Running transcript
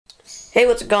Hey,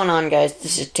 what's going on, guys?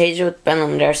 This is Taser with Ben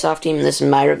Lemon Airsoft Team, and this is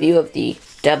my review of the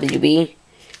WE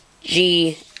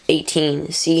G18C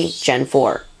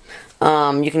Gen4.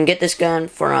 You can get this gun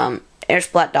from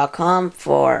airsplat.com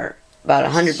for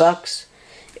about $100.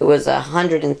 It was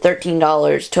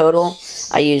 $113 total.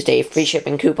 I used a free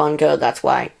shipping coupon code, that's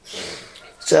why.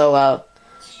 So,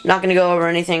 not going to go over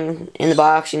anything in the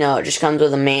box, it just comes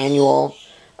with a manual.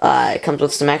 It comes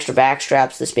with some extra back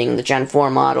straps, this being the Gen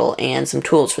 4 model, and some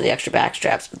tools for the extra back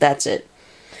straps, but that's it.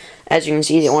 As you can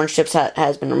see, the orange tip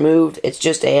has been removed. It's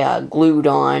just a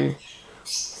glued-on,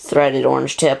 threaded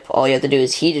orange tip. All you have to do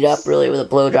is heat it up, really, with a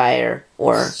blow dryer,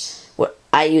 or what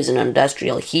I use an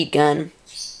industrial heat gun.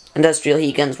 Industrial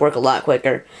heat guns work a lot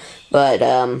quicker, but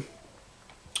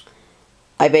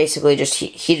I basically just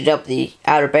heated up the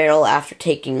outer barrel after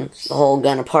taking the whole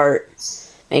gun apart,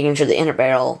 making sure the inner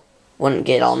barrel wouldn't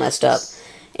get all messed up,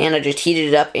 and I just heated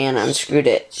it up and unscrewed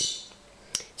it,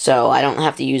 so I don't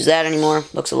have to use that anymore.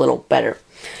 Looks a little better.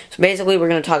 So basically, we're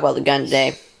going to talk about the gun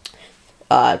today.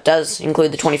 It does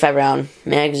include the 25 round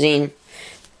magazine.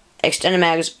 Extended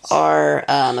mags are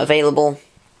available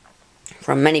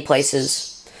from many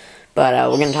places, but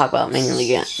we're going to talk about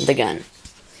mainly the gun.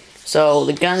 So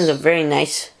the gun is a very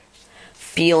nice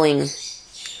feeling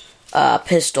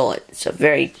pistol. It's a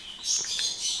very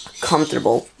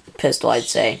comfortable pistol, I'd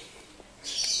say.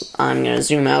 I'm going to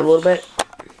zoom out a little bit.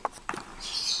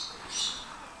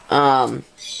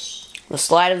 The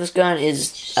slide of this gun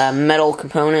is a metal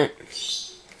component.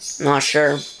 Not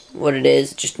sure what it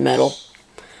is, just metal.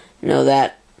 Know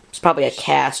that. It's probably a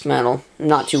cast metal. I'm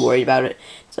not too worried about it.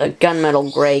 It's a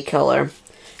gunmetal gray color.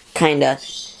 Kinda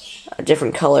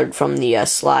different colored from the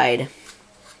slide,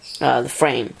 the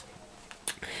frame.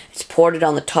 It's ported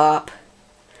on the top,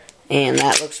 and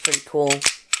that looks pretty cool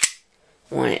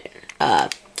when it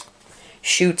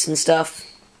shoots and stuff.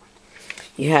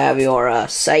 You have your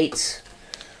sights,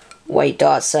 white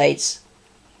dot sights.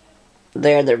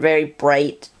 They're very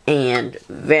bright and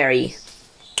very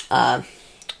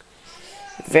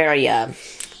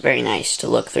nice to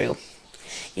look through.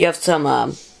 You have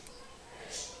some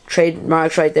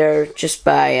trademarks right there, just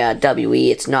by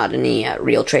WE. It's not any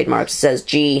real trademarks. It says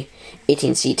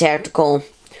G18C Tactical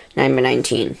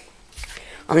 9x19.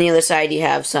 On the other side, you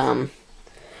have some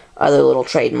other little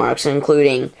trademarks,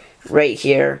 including right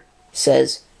here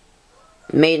says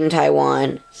Made in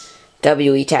Taiwan,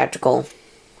 WE Tactical.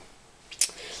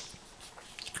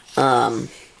 You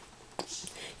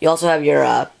also have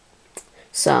your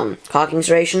some cocking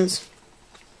serrations,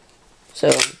 so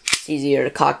it's easier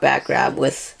to cock back grab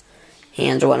with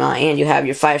hands or whatnot. And you have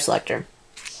your fire selector.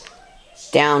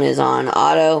 Down is on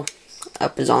auto,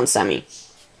 up is on semi.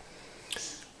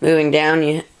 Moving down,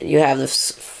 you have the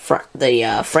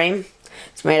frame.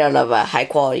 It's made out of a high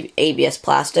quality ABS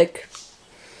plastic.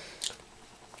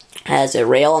 Has a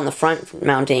rail on the front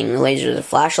mounting lasers and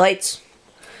flashlights,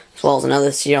 as well as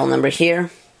another serial number here.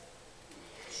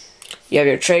 You have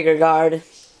your trigger guard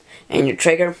and your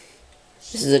trigger.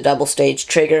 This is a double stage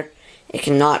trigger. It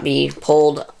cannot be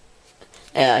pulled.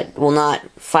 It will not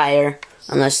fire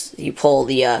unless you pull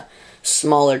the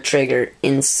smaller trigger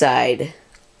inside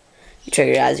the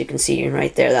trigger, as you can see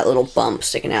right there, that little bump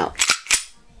sticking out.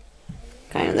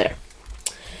 Kind of there.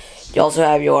 You also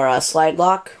have your slide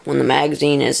lock when the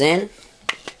magazine is in.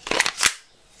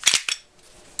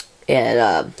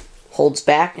 It holds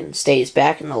back and stays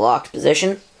back in the locked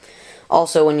position.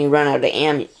 Also, when you run out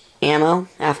of ammo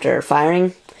after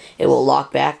firing, it will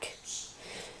lock back.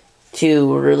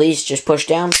 To release, just push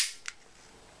down.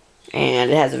 And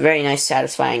it has a very nice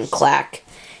satisfying clack,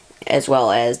 as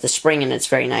well as the spring in it's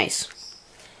very nice.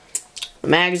 The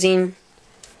magazine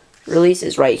release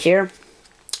is right here.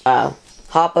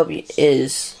 Hop-up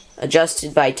is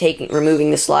adjusted by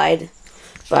removing the slide,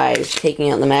 by taking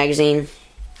out the magazine,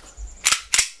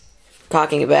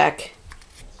 cocking it back,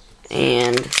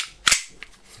 and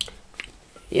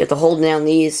you have to hold down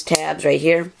these tabs right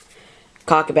here,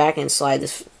 cock it back, and slide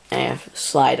this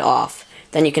slide off.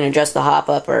 Then you can adjust the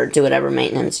hop-up or do whatever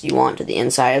maintenance you want to the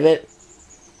inside of it.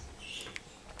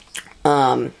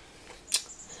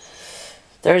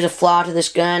 There is a flaw to this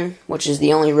gun, which is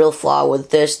the only real flaw with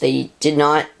this. They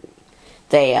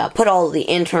put all the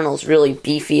internals really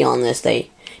beefy on this.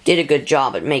 They did a good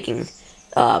job at making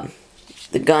the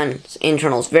gun's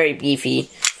internals very beefy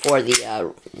for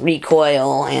the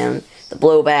recoil and the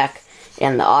blowback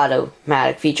and the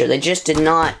automatic feature. They just did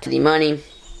not the money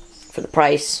for the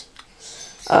price.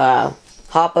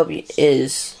 Hop-up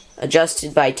is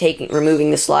adjusted by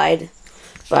removing the slide,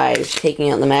 by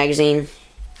taking out the magazine,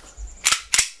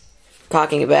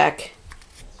 cocking it back,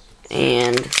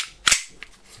 and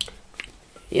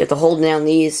You have to hold down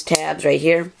these tabs right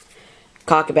here,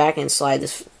 cock it back, and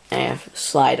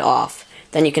slide off.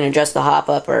 Then you can adjust the hop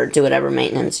up or do whatever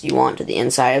maintenance you want to the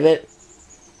inside of it.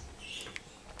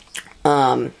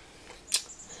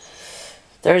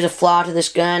 There's a flaw to this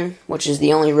gun, which is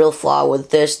the only real flaw with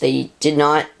this. They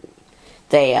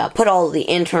put all the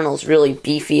internals really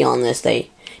beefy on this.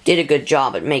 They did a good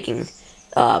job at making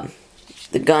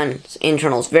the gun's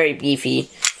internals very beefy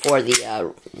for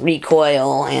the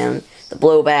recoil and the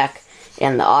blowback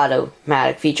and the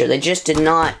automatic feature. They just did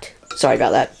not, sorry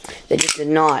about that, they just did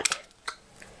not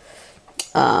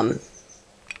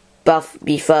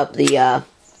beef up the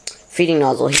feeding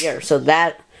nozzle here. So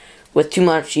that, with too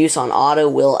much use on auto,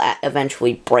 will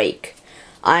eventually break.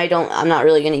 I'm not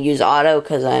really going to use auto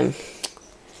because I'm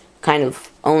kind of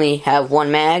only have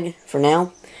one mag for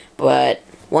now, but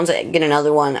once I get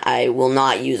another one, I will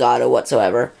not use auto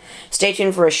whatsoever. Stay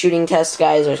tuned for a shooting test,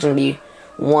 guys. There's going to be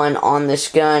one on this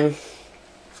gun.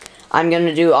 I'm going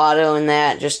to do auto in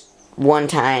that just one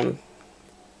time,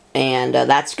 and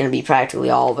that's going to be practically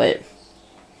all of it.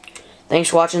 Thanks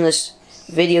for watching this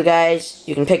video, guys.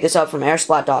 You can pick this up from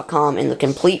airsplat.com in the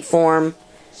complete form,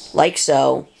 like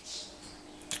so.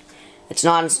 It's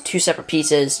not in two separate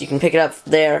pieces. You can pick it up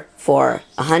there for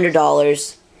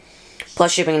 $100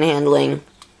 plus shipping and handling,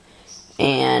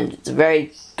 and it's a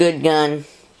very good gun,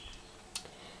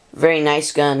 very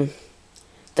nice gun.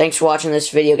 Thanks for watching this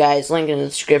video, guys. Link in the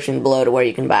description below to where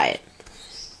you can buy it.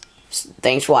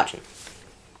 Thanks for watching.